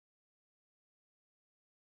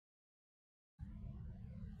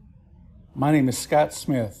My name is Scott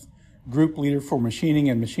Smith, Group Leader for Machining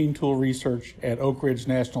and Machine Tool Research at Oak Ridge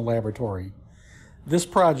National Laboratory. This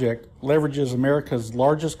project leverages America's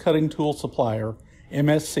largest cutting tool supplier,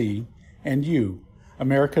 MSC, and you,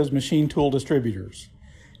 America's machine tool distributors.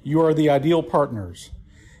 You are the ideal partners.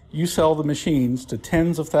 You sell the machines to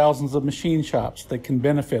tens of thousands of machine shops that can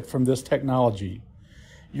benefit from this technology.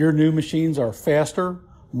 Your new machines are faster,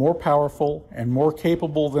 more powerful, and more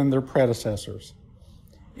capable than their predecessors.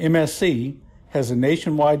 MSC has a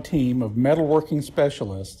nationwide team of metalworking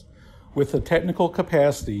specialists with the technical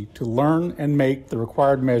capacity to learn and make the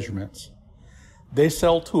required measurements. They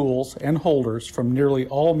sell tools and holders from nearly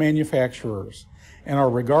all manufacturers and are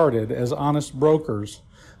regarded as honest brokers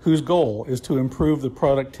whose goal is to improve the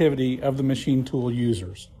productivity of the machine tool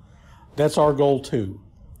users. That's our goal too.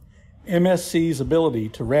 MSC's ability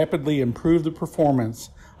to rapidly improve the performance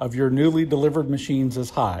of your newly delivered machines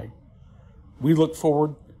is high. We look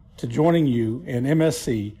forward to joining you and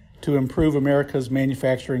MSC to improve America's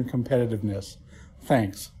manufacturing competitiveness.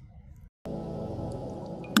 Thanks.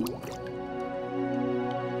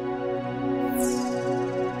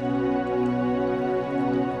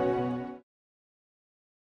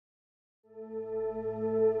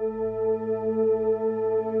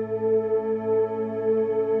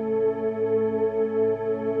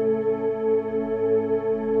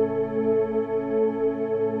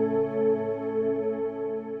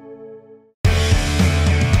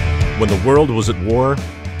 When the world was at war,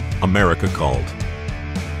 America called.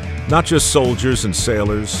 Not just soldiers and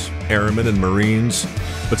sailors, airmen and Marines,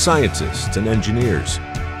 but scientists and engineers,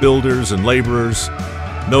 builders and laborers,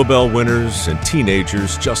 Nobel winners and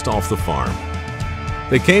teenagers just off the farm.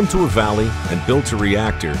 They came to a valley and built a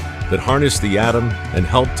reactor that harnessed the atom and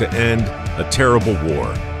helped to end a terrible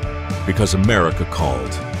war, because America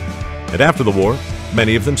called. And after the war,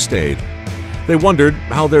 many of them stayed. They wondered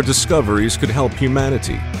how their discoveries could help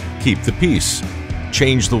humanity, keep the peace,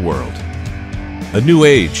 change the world. A new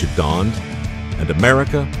age had dawned, and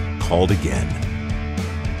America called again.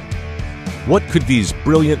 What could these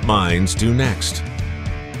brilliant minds do next?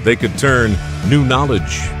 They could turn new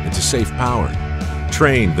knowledge into safe power,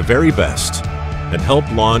 train the very best, and help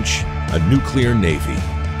launch a nuclear navy.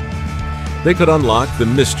 They could unlock the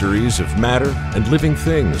mysteries of matter and living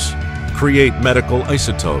things, create medical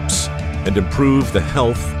isotopes, and improve the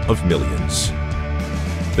health of millions.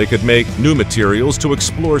 They could make new materials to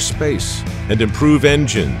explore space and improve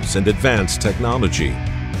engines and advance technology,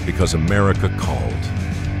 because America called.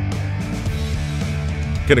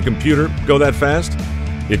 Can a computer go that fast?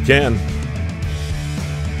 It can.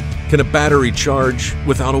 Can a battery charge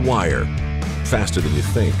without a wire? Faster than you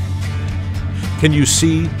think. Can you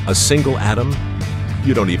see a single atom?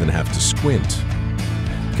 You don't even have to squint.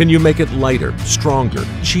 Can you make it lighter, stronger,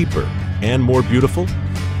 cheaper, and more beautiful?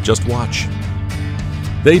 Just watch.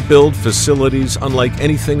 They build facilities unlike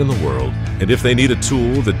anything in the world, and if they need a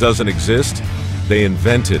tool that doesn't exist, they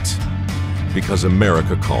invent it, because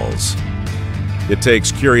America calls. It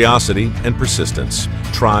takes curiosity and persistence,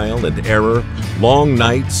 trial and error, long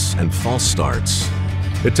nights and false starts.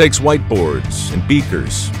 It takes whiteboards and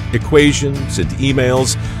beakers, equations and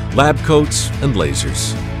emails, lab coats and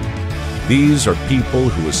lasers. These are people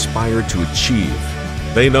who aspire to achieve.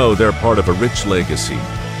 They know they're part of a rich legacy,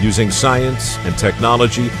 using science and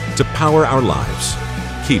technology to power our lives,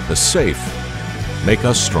 keep us safe, make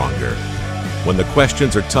us stronger. When the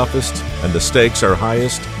questions are toughest and the stakes are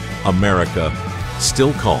highest, America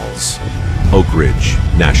still calls. Oak Ridge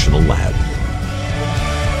National Lab.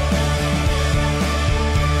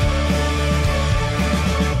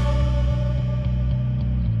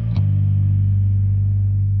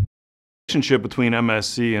 The relationship between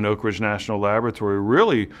MSC and Oak Ridge National Laboratory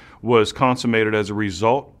really was consummated as a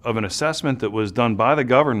result of an assessment that was done by the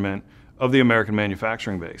government of the American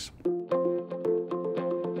manufacturing base.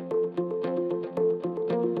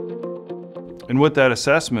 And what that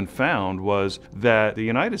assessment found was that the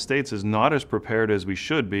United States is not as prepared as we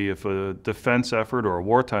should be if a defense effort or a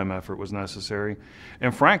wartime effort was necessary.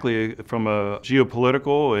 And frankly, from a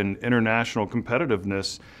geopolitical and international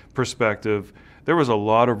competitiveness perspective, there was a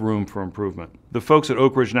lot of room for improvement. The folks at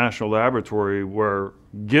Oak Ridge National Laboratory were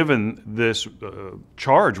given this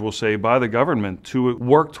charge, we'll say, by the government to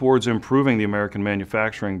work towards improving the American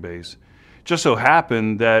manufacturing base. Just so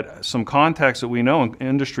happened that some contacts that we know,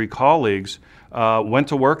 industry colleagues, went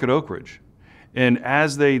to work at Oak Ridge. And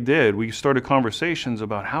as they did, we started conversations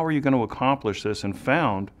about how are you going to accomplish this, and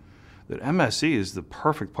found that MSC is the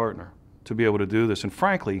perfect partner to be able to do this. And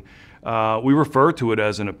frankly, we refer to it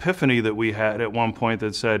as an epiphany that we had at one point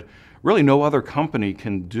that said, really no other company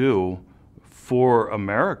can do for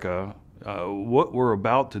America what we're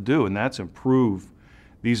about to do, and that's improve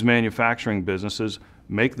these manufacturing businesses,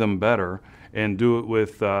 make them better, and do it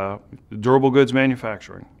with durable goods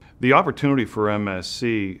manufacturing. The opportunity for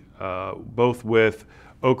MSC, both with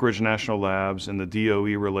Oak Ridge National Labs and the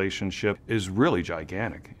DOE relationship, is really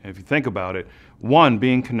gigantic. If you think about it, one,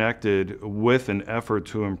 being connected with an effort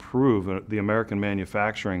to improve the American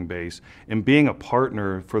manufacturing base and being a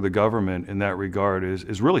partner for the government in that regard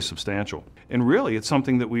is really substantial. And really, it's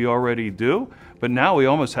something that we already do, but now we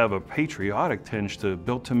almost have a patriotic tinge to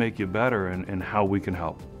Built to Make You Better and how we can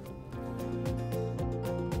help.